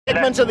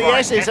segment of the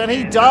S's, and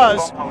he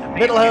does.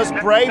 Middlehurst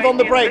brave on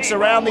the brakes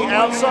around the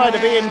outside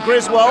of Ian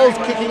Griswold.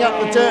 Kicking up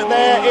the dirt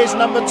there is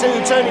number 2,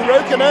 Tony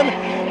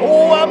Ruokonen.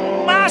 Oh, a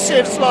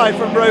massive slide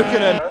from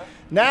Ruokonen.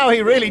 Now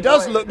he really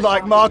does look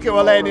like Marco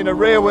Allen in a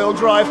rear-wheel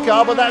drive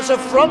car, but that's a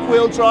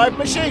front-wheel drive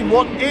machine.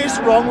 What is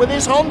wrong with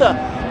his Honda?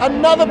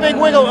 Another big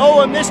wiggle.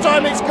 Oh, and this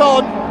time it's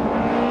gone.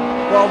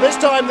 Well, this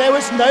time there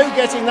was no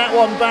getting that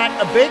one back.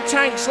 A big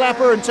tank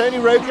slapper, and Tony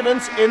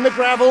Ruokonen's in the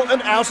gravel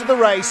and out of the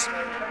race.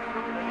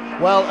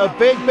 Well, a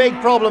big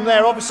problem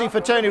there, obviously,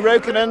 for Tony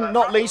Ruokonen,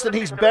 not least that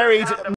he's buried